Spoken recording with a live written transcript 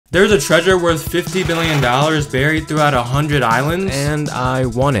There's a treasure worth $50 billion buried throughout 100 islands, and I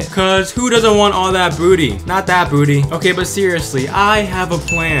want it. Cause who doesn't want all that booty? Not that booty. Okay, but seriously, I have a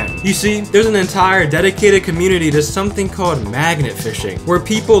plan. You see, there's an entire dedicated community to something called magnet fishing, where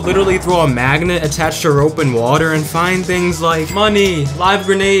people literally throw a magnet attached to rope in water and find things like money, live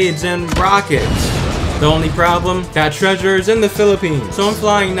grenades, and rockets. The only problem? That treasure is in the Philippines. So I'm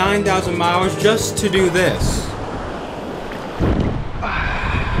flying 9,000 miles just to do this.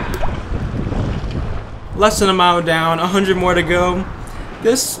 Less than a mile down, 100 more to go.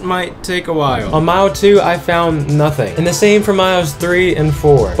 This might take a while. On mile 2, I found nothing. And the same for miles 3 and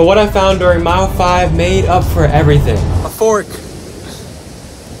 4. But what I found during mile 5 made up for everything. A fork.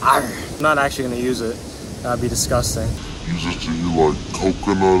 I'm not actually gonna use it. That'd be disgusting. Use it to eat like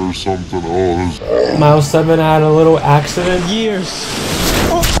coconut or something. Oh, this. Mile 7, I had a little accident. Years.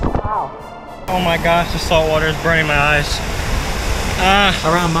 Oh my gosh, the salt water is burning my eyes.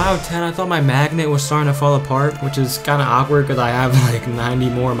 Around mile 10, I thought my magnet was starting to fall apart, which is kind of awkward because I have like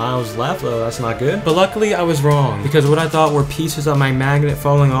 90 more miles left, so that's not good. But luckily I was wrong, because what I thought were pieces of my magnet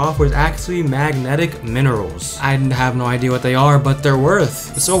falling off was actually magnetic minerals. I have no idea what they are, but they're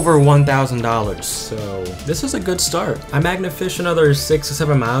worth. It's over $1,000, so this is a good start. I magnet fished another 6 to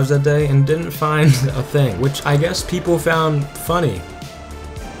 7 miles that day and didn't find a thing, which I guess people found funny.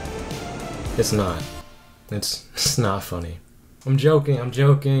 It's not. It's not funny. I'm joking.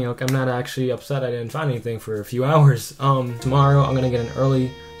 Okay, I'm not actually upset I didn't find anything for a few hours. Tomorrow I'm gonna get an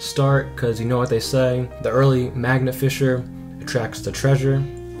early start, cause you know what they say, the early magnet fisher attracts the treasure.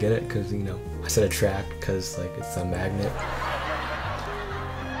 Get it? Cause you know, I said attract, cause like it's a magnet.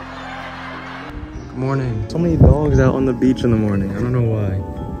 Good morning. So many dogs out on the beach in the morning, I don't know why.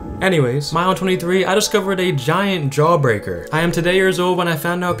 Anyways, mile 23, I discovered a giant jawbreaker. I am today years old when I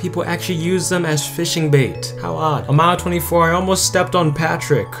found out people actually use them as fishing bait. How odd. On mile 24, I almost stepped on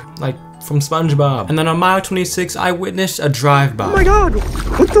Patrick, like from SpongeBob. And then on mile 26, I witnessed a drive-by. Oh my god!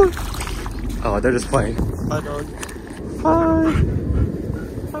 What the? Oh, they're just playing. Hi, dog. Hi.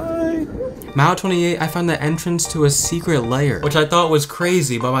 Hi. Mile 28, I found the entrance to a secret lair, which I thought was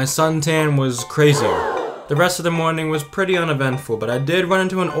crazy, but my suntan was crazier. The rest of the morning was pretty uneventful, but I did run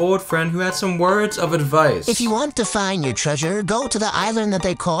into an old friend who had some words of advice. If you want to find your treasure, go to the island that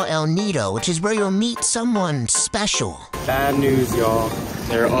they call El Nido, which is where you'll meet someone special. Bad news, y'all.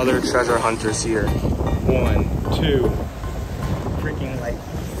 There are other treasure hunters here. 1, 2, freaking like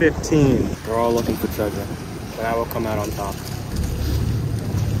 15. They're all looking for treasure, but I will come out on top.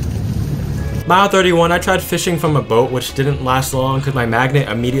 Mile 31, I tried fishing from a boat, which didn't last long because my magnet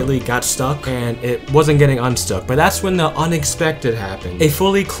immediately got stuck and it wasn't getting unstuck. But that's when the unexpected happened. A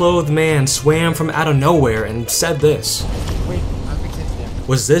fully clothed man swam from out of nowhere and said this. Wait,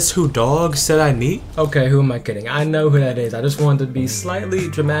 was this who Dog said I'd meet? Okay, who am I kidding? I know who that is. I just wanted to be slightly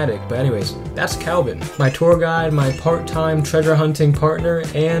dramatic. But anyways, that's Calvin, my tour guide, my part-time treasure hunting partner,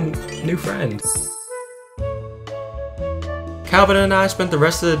 and new friend. Calvin and I spent the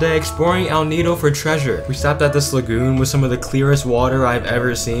rest of the day exploring El Nido for treasure. We stopped at this lagoon with some of the clearest water I've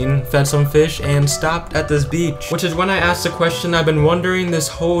ever seen, fed some fish, and stopped at this beach. Which is when I asked the question I've been wondering this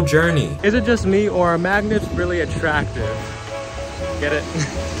whole journey. Is it just me, or are magnets really attractive? Get it?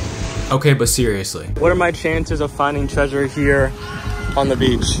 Okay, but seriously, what are my chances of finding treasure here on the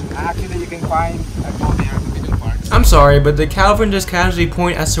beach? Actually, you can find a boat there in the middle part. I'm sorry, but did Calvin just casually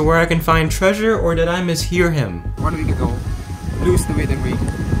point as to where I can find treasure, or did I mishear him? 1 week ago. Lose the wedding ring.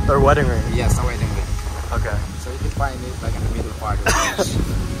 Their wedding ring? Yes, a wedding ring. Okay. So you can find it like in the middle part of the beach.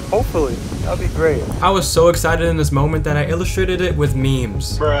 Hopefully. That'd be great. I was so excited in this moment that I illustrated it with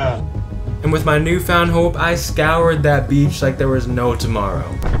memes. Bruh. And with my newfound hope, I scoured that beach like there was no tomorrow.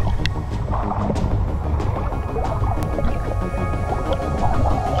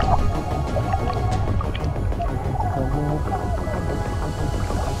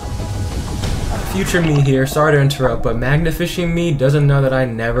 Future me here, sorry to interrupt, but magnet fishing me doesn't know that I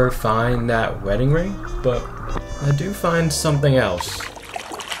never find that wedding ring, but I do find something else.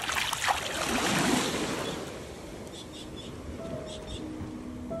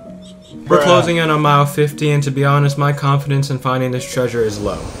 We're closing in on mile 50, and to be honest, my confidence in finding this treasure is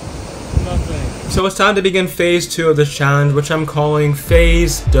low. Nothing. So it's time to begin phase 2 of this challenge, which I'm calling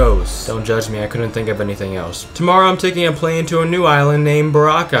Phase Dose. Don't judge me, I couldn't think of anything else. Tomorrow I'm taking a plane to a new island named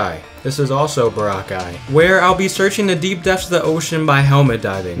Boracay. This is also Boracay, where I'll be searching the deep depths of the ocean by helmet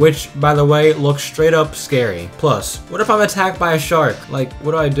diving, which, by the way, looks straight up scary. Plus, what if I'm attacked by a shark? Like,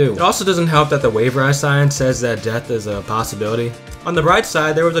 what do I do? It also doesn't help that the waiver I signed says that death is a possibility. On the bright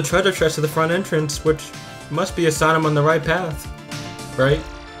side, there was a treasure chest at the front entrance, which must be a sign I'm on the right path. Right?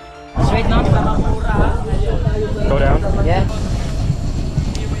 Straight now. Go down? Yeah.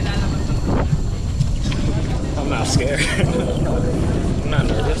 scared. I'm not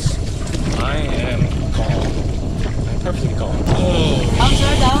nervous. I am calm. I'm perfectly calm. Oh.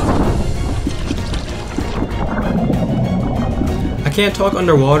 I can't talk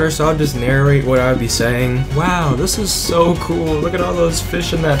underwater, so I'll just narrate what I'd be saying. Wow, this is so cool. Look at all those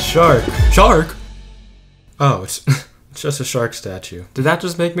fish in that shark. Shark? Oh, it's it's just a shark statue. Did that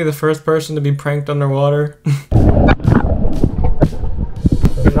just make me the first person to be pranked underwater?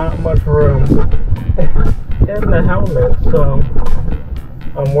 There's not much room in the helmet, so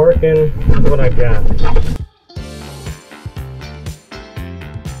I'm working with what I got.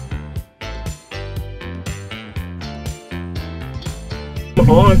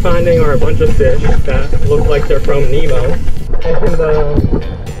 All I'm finding are a bunch of fish that look like they're from Nemo, and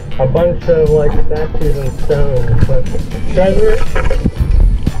a bunch of like statues and stones, but treasure,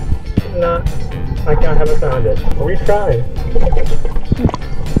 not, I haven't found it. Are we trying?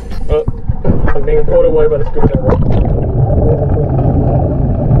 Oh, I'm being pulled away by the screwdriver.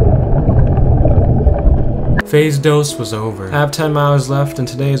 Phase dose was over. I have 10 miles left, and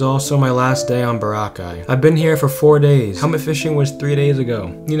today is also my last day on Boracay. I've been here for 4 days. Helmet fishing was 3 days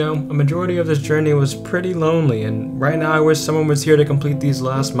ago. You know, a majority of this journey was pretty lonely, and right now I wish someone was here to complete these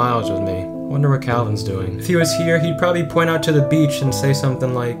last miles with me. Wonder what Calvin's doing. If he was here, he'd probably point out to the beach and say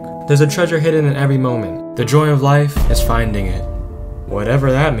something like, "There's a treasure hidden in every moment. The joy of life is finding it."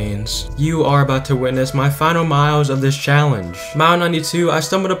 Whatever that means. You are about to witness my final miles of this challenge. Mile 92, I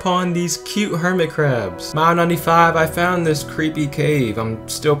stumbled upon these cute hermit crabs. Mile 95, I found this creepy cave. I'm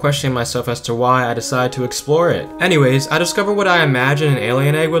still questioning myself as to why I decided to explore it. Anyways, I discovered what I imagined an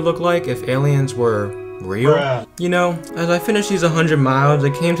alien egg would look like if aliens were real. You know, as I finished these 100 miles, I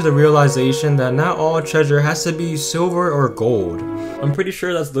came to the realization that not all treasure has to be silver or gold. I'm pretty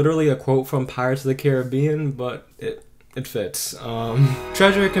sure that's literally a quote from Pirates of the Caribbean, but it fits.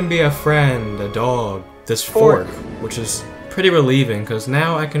 Treasure can be a friend, a dog, this fork, which is pretty relieving because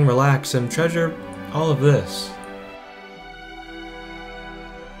now I can relax and treasure all of this.